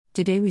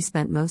Today we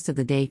spent most of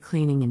the day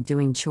cleaning and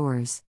doing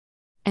chores.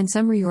 And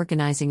some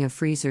reorganizing of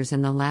freezers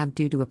in the lab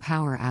due to a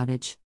power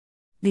outage.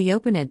 The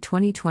Open Ed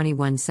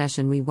 2021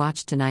 session we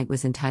watched tonight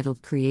was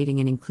entitled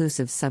Creating an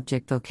Inclusive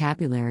Subject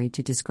Vocabulary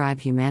to Describe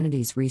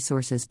Humanities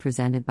Resources,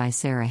 presented by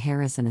Sarah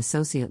Harris, an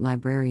Associate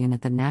Librarian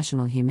at the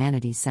National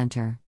Humanities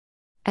Center.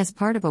 As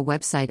part of a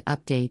website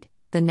update,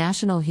 the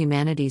National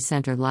Humanities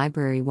Center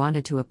Library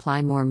wanted to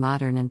apply more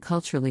modern and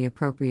culturally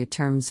appropriate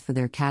terms for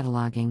their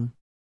cataloging.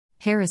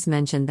 Harris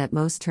mentioned that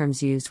most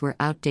terms used were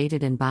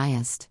outdated and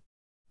biased.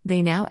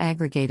 They now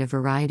aggregate a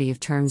variety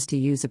of terms to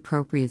use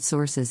appropriate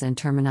sources and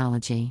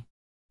terminology.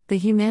 The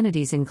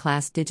Humanities in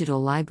Class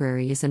Digital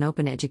Library is an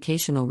open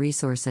educational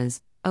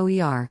resources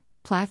 (OER)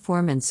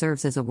 platform and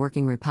serves as a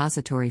working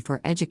repository for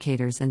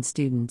educators and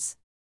students.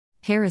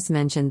 Harris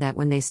mentioned that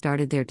when they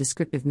started their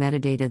descriptive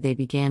metadata, they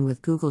began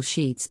with Google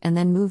Sheets and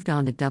then moved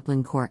on to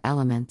Dublin Core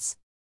Elements.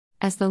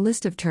 As the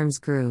list of terms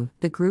grew,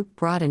 the group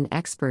brought in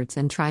experts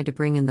and tried to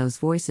bring in those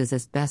voices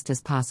as best as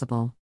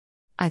possible.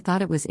 I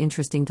thought it was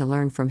interesting to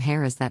learn from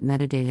Harris that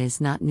metadata is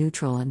not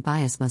neutral and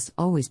bias must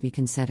always be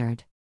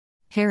considered.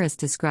 Harris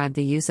described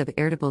the use of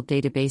editable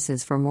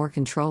databases for more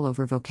control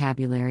over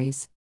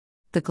vocabularies.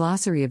 The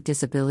glossary of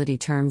disability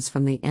terms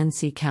from the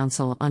NC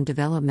Council on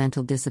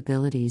Developmental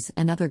Disabilities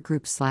and other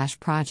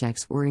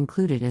groups/projects were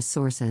included as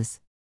sources.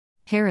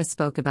 Harris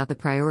spoke about the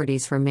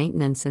priorities for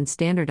maintenance and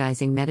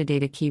standardizing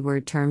metadata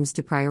keyword terms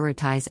to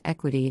prioritize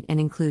equity and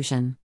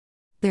inclusion.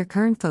 Their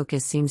current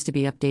focus seems to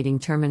be updating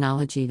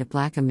terminology to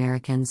Black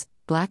Americans,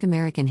 Black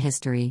American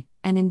history,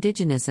 and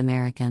Indigenous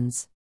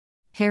Americans.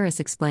 Harris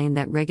explained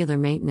that regular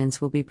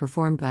maintenance will be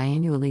performed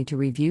biannually to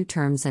review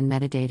terms and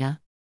metadata.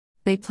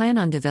 They plan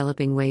on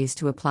developing ways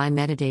to apply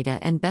metadata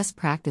and best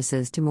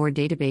practices to more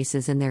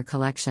databases in their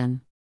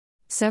collection.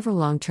 Several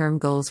long-term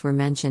goals were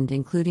mentioned,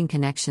 including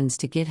connections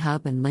to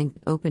GitHub and linked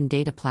open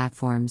data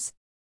platforms.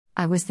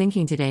 I was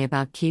thinking today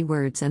about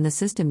keywords and the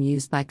system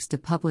used by X to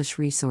publish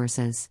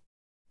resources.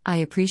 I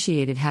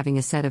appreciated having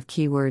a set of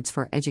keywords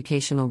for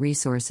educational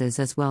resources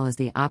as well as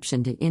the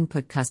option to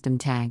input custom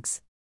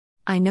tags.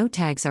 I know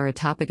tags are a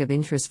topic of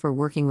interest for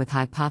working with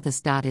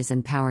Hypothesis.is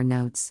and Power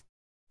Notes.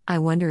 I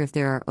wonder if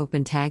there are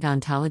open tag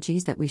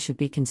ontologies that we should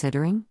be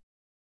considering?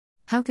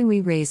 How can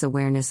we raise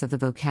awareness of the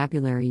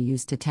vocabulary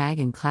used to tag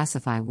and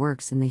classify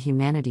works in the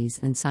humanities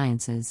and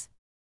sciences?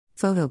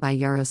 Photo by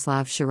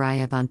Yaroslav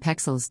Sharayev on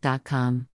Pexels.com.